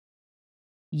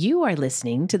You are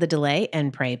listening to the Delay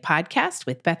and Pray podcast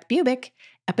with Beth Bubick,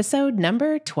 episode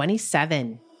number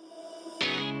 27.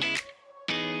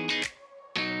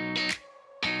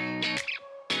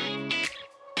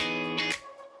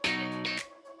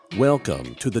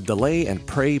 Welcome to the Delay and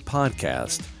Pray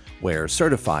podcast, where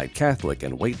certified Catholic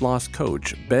and weight loss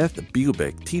coach Beth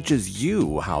Bubick teaches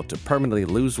you how to permanently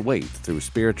lose weight through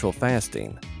spiritual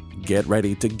fasting. Get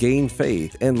ready to gain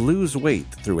faith and lose weight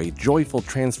through a joyful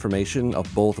transformation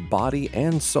of both body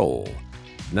and soul.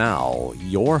 Now,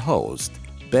 your host,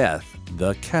 Beth,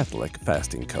 the Catholic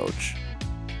fasting coach.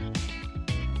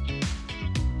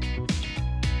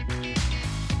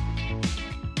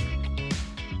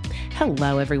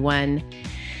 Hello, everyone.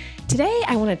 Today,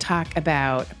 I want to talk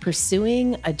about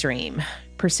pursuing a dream,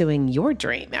 pursuing your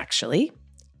dream, actually.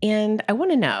 And I want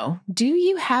to know, do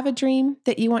you have a dream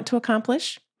that you want to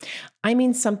accomplish? I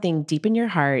mean something deep in your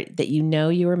heart that you know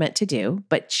you were meant to do,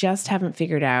 but just haven't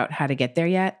figured out how to get there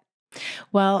yet?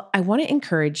 Well, I want to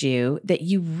encourage you that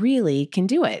you really can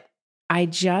do it. I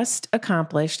just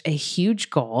accomplished a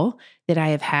huge goal that I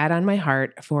have had on my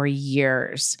heart for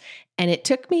years. And it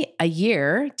took me a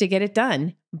year to get it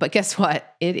done. But guess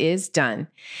what? It is done.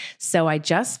 So I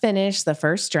just finished the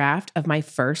first draft of my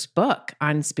first book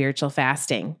on spiritual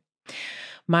fasting.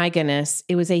 My goodness,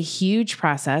 it was a huge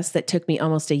process that took me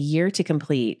almost a year to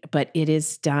complete, but it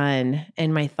is done.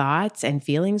 And my thoughts and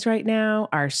feelings right now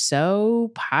are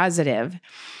so positive.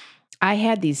 I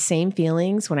had these same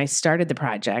feelings when I started the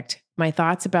project. My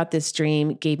thoughts about this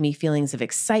dream gave me feelings of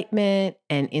excitement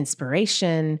and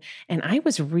inspiration, and I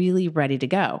was really ready to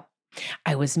go.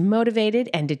 I was motivated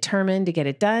and determined to get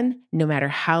it done, no matter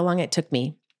how long it took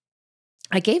me.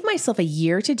 I gave myself a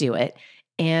year to do it,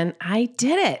 and I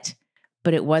did it.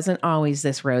 But it wasn't always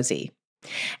this rosy.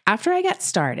 After I got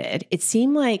started, it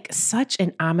seemed like such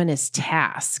an ominous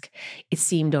task. It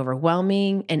seemed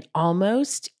overwhelming and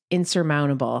almost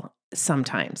insurmountable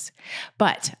sometimes.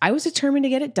 But I was determined to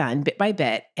get it done bit by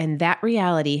bit, and that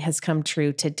reality has come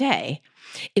true today.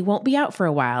 It won't be out for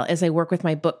a while as I work with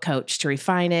my book coach to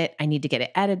refine it. I need to get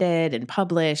it edited and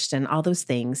published and all those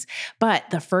things. But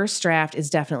the first draft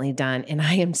is definitely done, and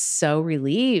I am so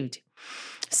relieved.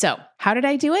 So, how did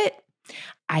I do it?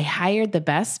 I hired the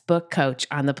best book coach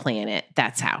on the planet.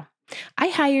 That's how. I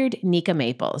hired Nika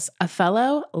Maples, a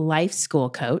fellow life school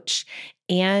coach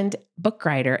and book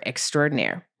writer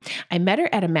extraordinaire. I met her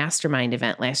at a mastermind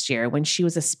event last year when she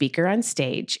was a speaker on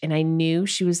stage, and I knew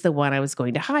she was the one I was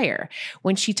going to hire.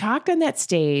 When she talked on that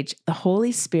stage, the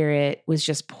Holy Spirit was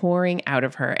just pouring out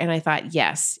of her, and I thought,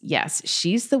 yes,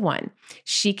 she's the one.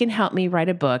 She can help me write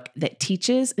a book that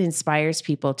teaches and inspires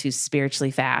people to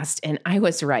spiritually fast, and I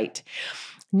was right.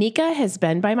 Nika has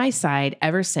been by my side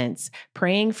ever since,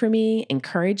 praying for me,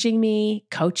 encouraging me,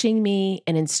 coaching me,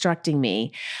 and instructing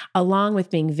me. Along with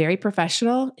being very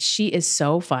professional, she is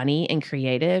so funny and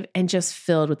creative and just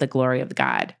filled with the glory of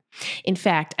God. In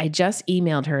fact, I just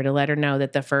emailed her to let her know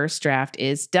that the first draft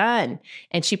is done,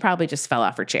 and she probably just fell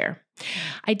off her chair.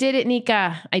 I did it,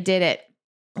 Nika. I did it.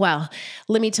 Well,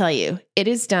 let me tell you, it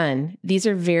is done. These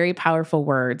are very powerful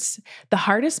words. The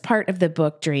hardest part of the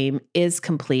book dream is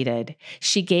completed.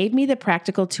 She gave me the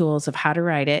practical tools of how to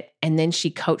write it, and then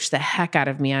she coached the heck out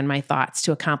of me on my thoughts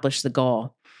to accomplish the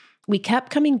goal. We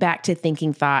kept coming back to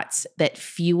thinking thoughts that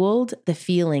fueled the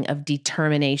feeling of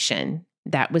determination.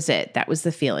 That was it. That was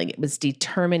the feeling. It was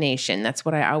determination. That's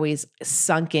what I always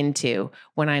sunk into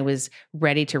when I was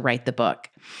ready to write the book.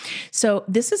 So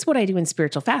this is what I do in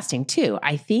spiritual fasting too.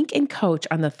 I think and coach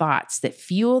on the thoughts that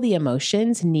fuel the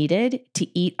emotions needed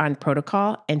to eat on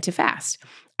protocol and to fast.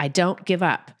 I don't give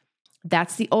up.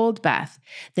 That's the old Beth.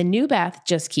 The new Beth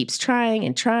just keeps trying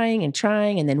and trying and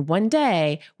trying. And then one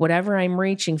day, whatever I'm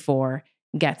reaching for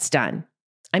gets done.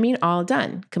 I mean, all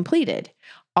done, completed.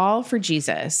 All for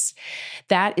Jesus.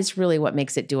 That is really what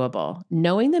makes it doable.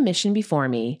 Knowing the mission before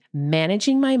me,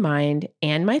 managing my mind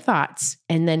and my thoughts,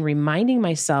 and then reminding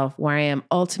myself where I am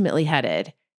ultimately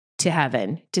headed to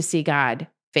heaven to see God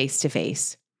face to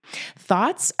face.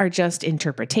 Thoughts are just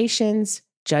interpretations,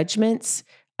 judgments,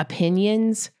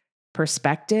 opinions,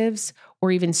 perspectives,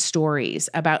 or even stories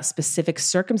about specific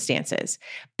circumstances.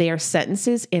 They are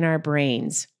sentences in our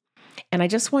brains. And I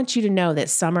just want you to know that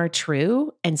some are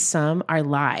true and some are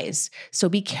lies. So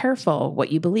be careful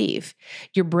what you believe.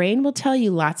 Your brain will tell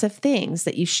you lots of things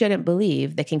that you shouldn't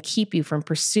believe that can keep you from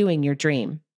pursuing your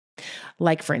dream.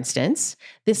 Like, for instance,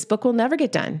 this book will never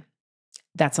get done.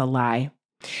 That's a lie.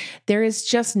 There is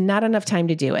just not enough time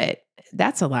to do it.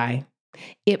 That's a lie.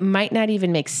 It might not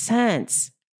even make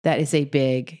sense. That is a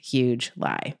big, huge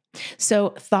lie. So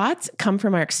thoughts come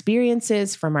from our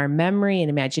experiences, from our memory and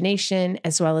imagination,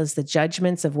 as well as the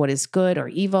judgments of what is good or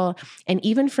evil, and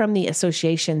even from the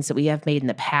associations that we have made in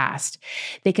the past.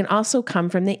 They can also come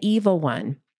from the evil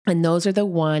one. And those are the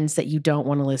ones that you don't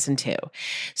want to listen to.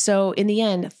 So in the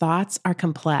end, thoughts are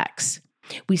complex.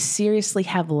 We seriously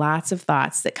have lots of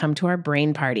thoughts that come to our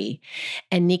brain party.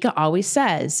 And Nika always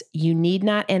says, you need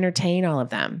not entertain all of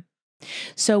them.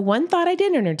 So one thought I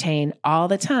did entertain all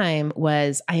the time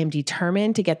was, I am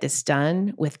determined to get this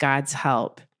done with God's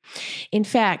help. In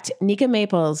fact, Nika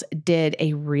Maples did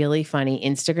a really funny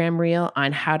Instagram reel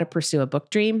on how to pursue a book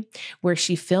dream, where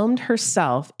she filmed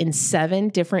herself in 7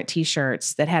 different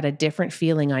t-shirts that had a different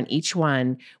feeling on each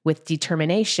one, with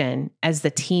determination as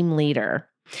the team leader.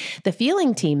 The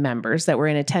feeling team members that were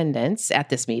in attendance at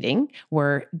this meeting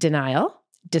were denial,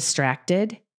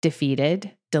 distracted,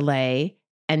 defeated, delay,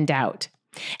 and doubt.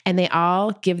 And they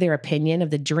all give their opinion of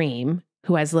the dream,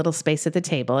 who has little space at the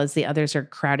table as the others are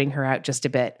crowding her out just a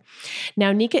bit.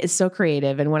 Now, Nika is so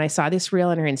creative, and when I saw this reel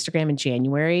on her Instagram in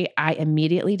January, I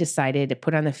immediately decided to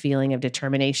put on the feeling of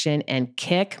determination and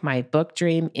kick my book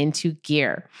dream into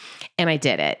gear. And I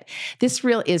did it. This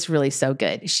reel is really so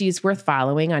good. She's worth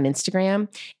following on Instagram,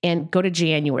 and go to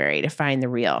January to find the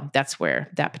reel. That's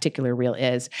where that particular reel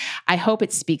is. I hope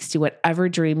it speaks to whatever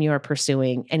dream you are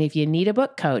pursuing. And if you need a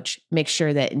book coach, make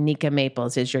sure that Nika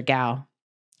Maples is your gal.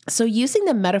 So using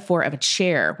the metaphor of a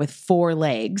chair with 4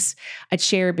 legs, a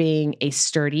chair being a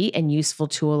sturdy and useful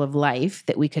tool of life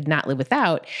that we could not live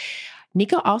without,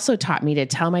 Nika also taught me to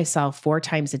tell myself 4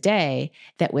 times a day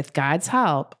that with God's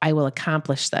help, I will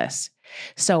accomplish this.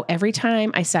 So every time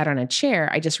I sat on a chair,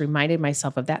 I just reminded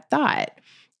myself of that thought,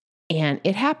 and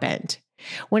it happened.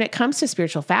 When it comes to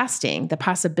spiritual fasting, the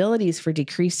possibilities for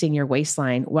decreasing your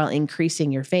waistline while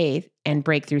increasing your faith and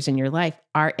breakthroughs in your life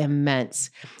are immense.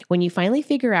 When you finally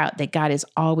figure out that God is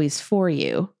always for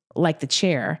you, like the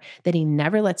chair, that he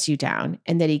never lets you down,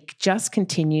 and that he just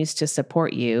continues to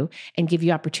support you and give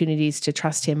you opportunities to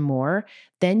trust him more,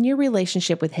 then your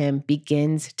relationship with him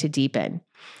begins to deepen.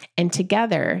 And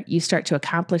together, you start to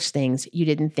accomplish things you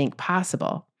didn't think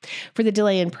possible. For the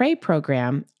Delay and Pray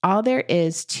program, all there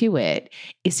is to it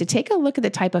is to take a look at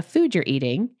the type of food you're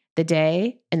eating, the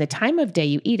day and the time of day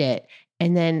you eat it,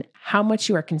 and then how much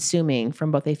you are consuming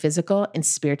from both a physical and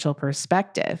spiritual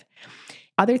perspective.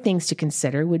 Other things to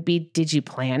consider would be, did you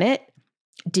plan it?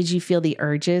 Did you feel the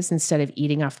urges instead of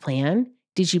eating off plan?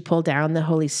 Did you pull down the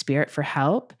Holy Spirit for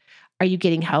help? Are you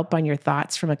getting help on your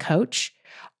thoughts from a coach?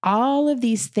 All of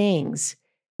these things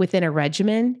within a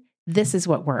regimen, this is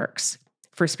what works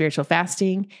for spiritual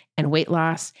fasting and weight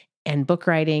loss and book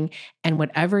writing and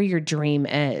whatever your dream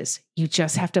is. You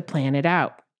just have to plan it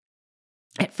out.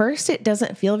 At first, it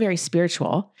doesn't feel very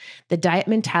spiritual. The diet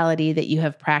mentality that you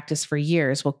have practiced for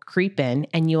years will creep in,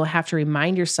 and you will have to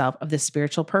remind yourself of the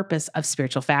spiritual purpose of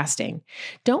spiritual fasting.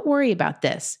 Don't worry about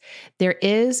this. There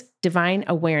is divine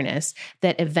awareness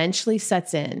that eventually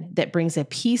sets in that brings a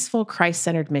peaceful,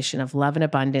 Christ-centered mission of love and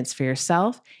abundance for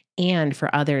yourself and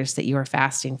for others that you are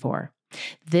fasting for.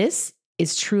 This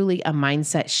is truly a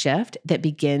mindset shift that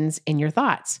begins in your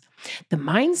thoughts. The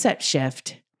mindset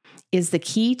shift is the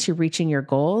key to reaching your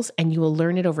goals, and you will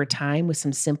learn it over time with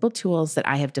some simple tools that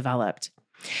I have developed.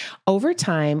 Over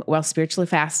time, while spiritually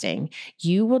fasting,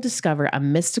 you will discover a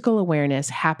mystical awareness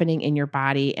happening in your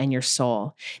body and your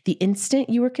soul. The instant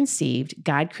you were conceived,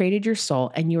 God created your soul,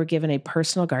 and you were given a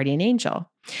personal guardian angel.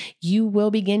 You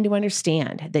will begin to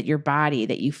understand that your body,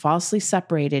 that you falsely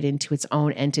separated into its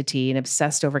own entity and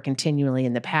obsessed over continually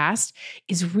in the past,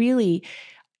 is really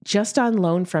just on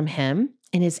loan from him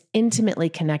and is intimately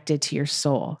connected to your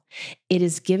soul. It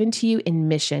is given to you in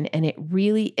mission, and it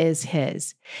really is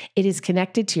his. It is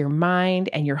connected to your mind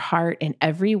and your heart in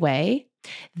every way.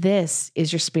 This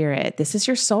is your spirit. This is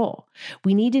your soul.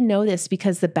 We need to know this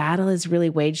because the battle is really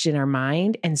waged in our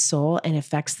mind and soul and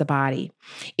affects the body.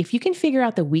 If you can figure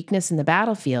out the weakness in the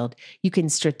battlefield, you can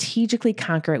strategically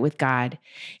conquer it with God,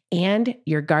 and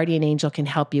your guardian angel can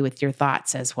help you with your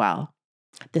thoughts as well.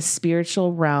 The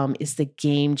spiritual realm is the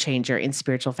game changer in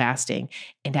spiritual fasting,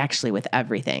 and actually with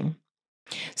everything.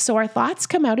 So our thoughts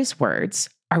come out as words.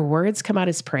 Our words come out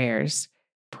as prayers.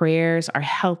 Prayers are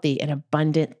healthy and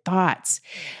abundant thoughts.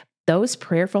 Those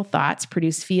prayerful thoughts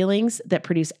produce feelings that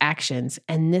produce actions,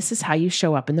 and this is how you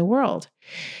show up in the world.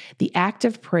 The act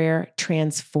of prayer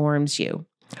transforms you.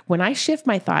 When I shift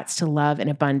my thoughts to love and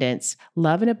abundance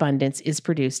is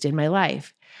produced in my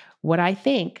life. What I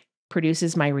think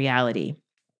produces my reality.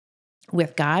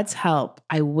 With God's help,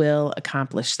 I will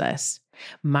accomplish this.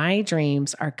 My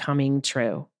dreams are coming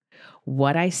true.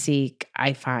 What I seek,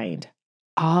 I find.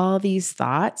 all these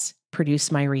thoughts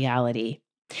produce my reality.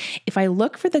 If I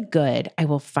look for the good, I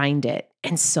will find it,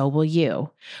 and so will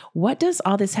you. What does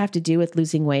all this have to do with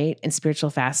losing weight and spiritual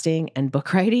fasting and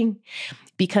book writing?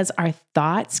 Because our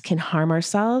thoughts can harm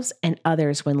ourselves and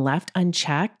others when left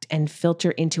unchecked and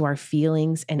filter into our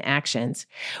feelings and actions.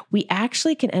 We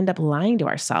actually can end up lying to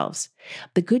ourselves.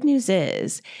 The good news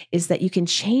is that you can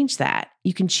change that.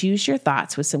 You can choose your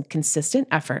thoughts with some consistent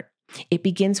effort. It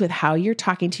begins with how you're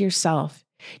talking to yourself.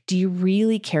 Do you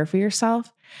really care for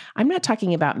yourself? I'm not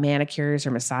talking about manicures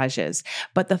or massages,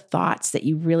 but the thoughts that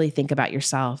you really think about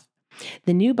yourself.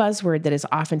 The new buzzword that is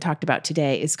often talked about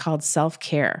today is called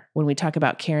self-care when we talk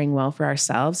about caring well for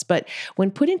ourselves. But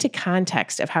when put into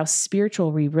context of how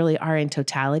spiritual we really are in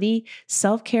totality,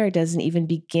 self-care doesn't even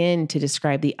begin to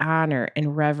describe the honor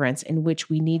and reverence in which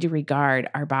we need to regard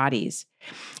our bodies.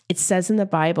 It says in the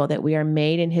Bible that we are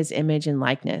made in His image and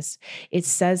likeness. It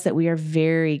says that we are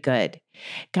very good.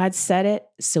 God said it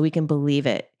so we can believe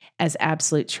it as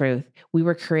absolute truth. We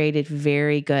were created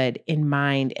very good in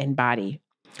mind and body.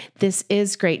 This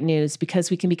is great news because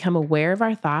we can become aware of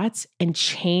our thoughts and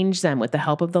change them with the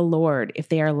help of the Lord if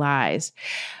they are lies.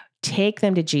 Take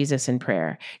them to Jesus in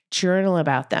prayer, journal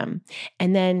about them,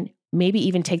 and then maybe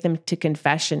even take them to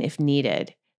confession if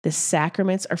needed. The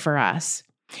sacraments are for us.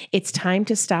 It's time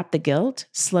to stop the guilt,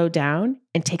 slow down,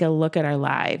 and take a look at our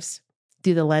lives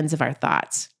through the lens of our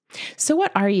thoughts. So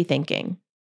what are you thinking?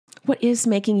 What is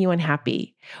making you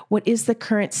unhappy? What is the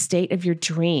current state of your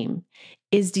dream?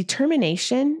 Is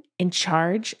determination in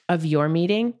charge of your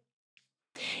meeting?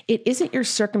 It isn't your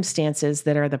circumstances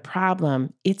that are the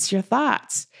problem, it's your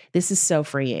thoughts. This is so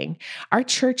freeing. Our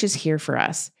church is here for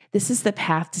us. This is the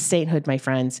path to sainthood, my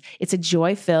friends. It's a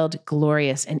joy-filled,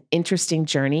 glorious, and interesting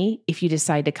journey if you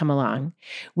decide to come along.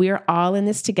 We are all in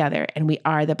this together, and we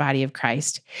are the body of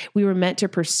Christ. We were meant to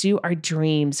pursue our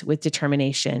dreams with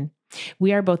determination.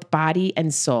 We are both body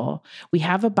and soul. We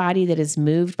have a body that is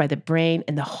moved by the brain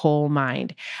and the whole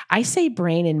mind. I say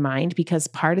brain and mind because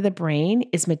part of the brain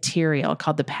is material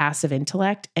called the passive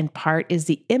intellect, and part is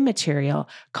the immaterial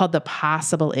called the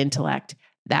possible intellect.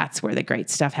 That's where the great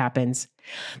stuff happens.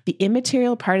 The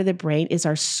immaterial part of the brain is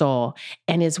our soul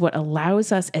and is what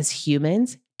allows us as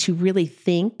humans to really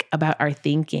think about our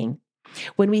thinking.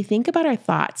 When we think about our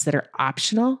thoughts that are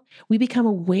optional, we become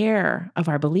aware of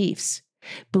our beliefs.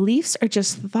 Beliefs are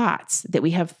just thoughts that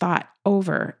we have thought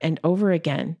over and over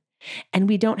again, and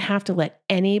we don't have to let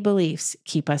any beliefs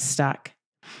keep us stuck.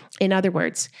 In other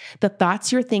words, the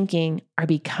thoughts you're thinking are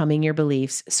becoming your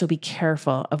beliefs, so be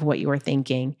careful of what you are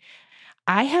thinking.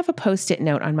 I have a Post-it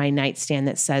note on my nightstand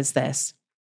that says this: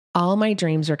 all my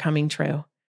dreams are coming true.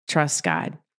 Trust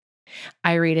God.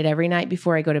 I read it every night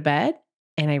before I go to bed,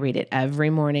 and I read it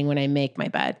every morning when I make my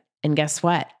bed. And guess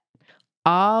what?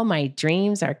 All my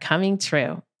dreams are coming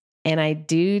true, and I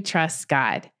do trust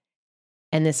God.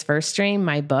 And this first dream,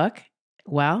 my book,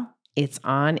 well, it's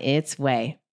on its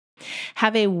way.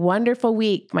 Have a wonderful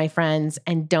week, my friends,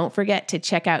 and don't forget to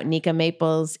check out Nika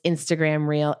Maples' Instagram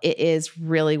reel. It is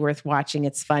really worth watching.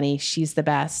 It's funny. She's the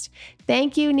best.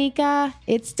 Thank you, Nika.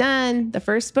 It's done. The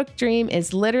first book dream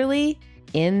is literally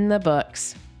in the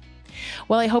books.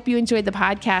 Well, I hope you enjoyed the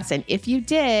podcast, and if you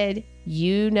did,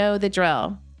 you know the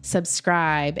drill.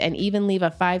 Subscribe, and even leave a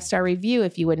 5-star review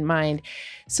if you wouldn't mind,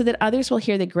 so that others will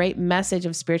hear the great message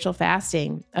of spiritual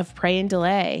fasting, of pray and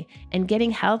delay, and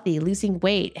getting healthy, losing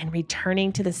weight, and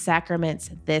returning to the sacraments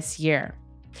this year.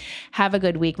 Have a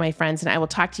good week, my friends, and I will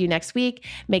talk to you next week.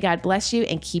 May God bless you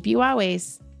and keep you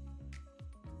always.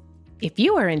 If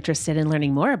you are interested in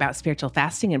learning more about spiritual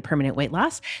fasting and permanent weight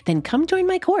loss, then come join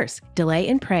my course, Delay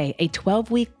and Pray, a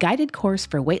 12-week guided course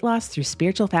for weight loss through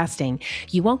spiritual fasting.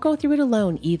 You won't go through it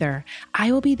alone either.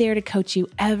 I will be there to coach you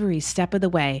every step of the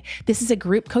way. This is a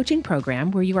group coaching program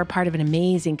where you are part of an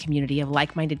amazing community of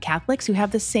like-minded Catholics who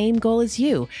have the same goal as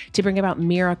you, to bring about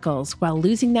miracles while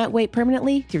losing that weight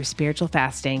permanently through spiritual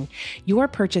fasting. Your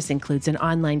purchase includes an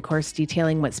online course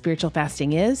detailing what spiritual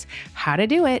fasting is, how to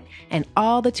do it, and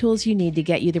all the tools you need to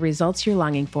get you the results you're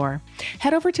longing for.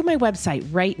 Head over to my website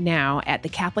right now at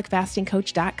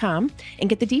thecatholicfastingcoach.com and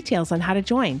get the details on how to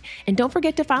join. And don't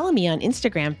forget to follow me on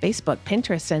Instagram, Facebook,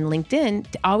 Pinterest, and LinkedIn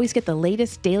to always get the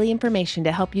latest daily information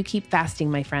to help you keep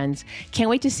fasting, my friends. Can't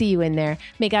wait to see you in there.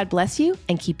 May God bless you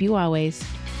and keep you always.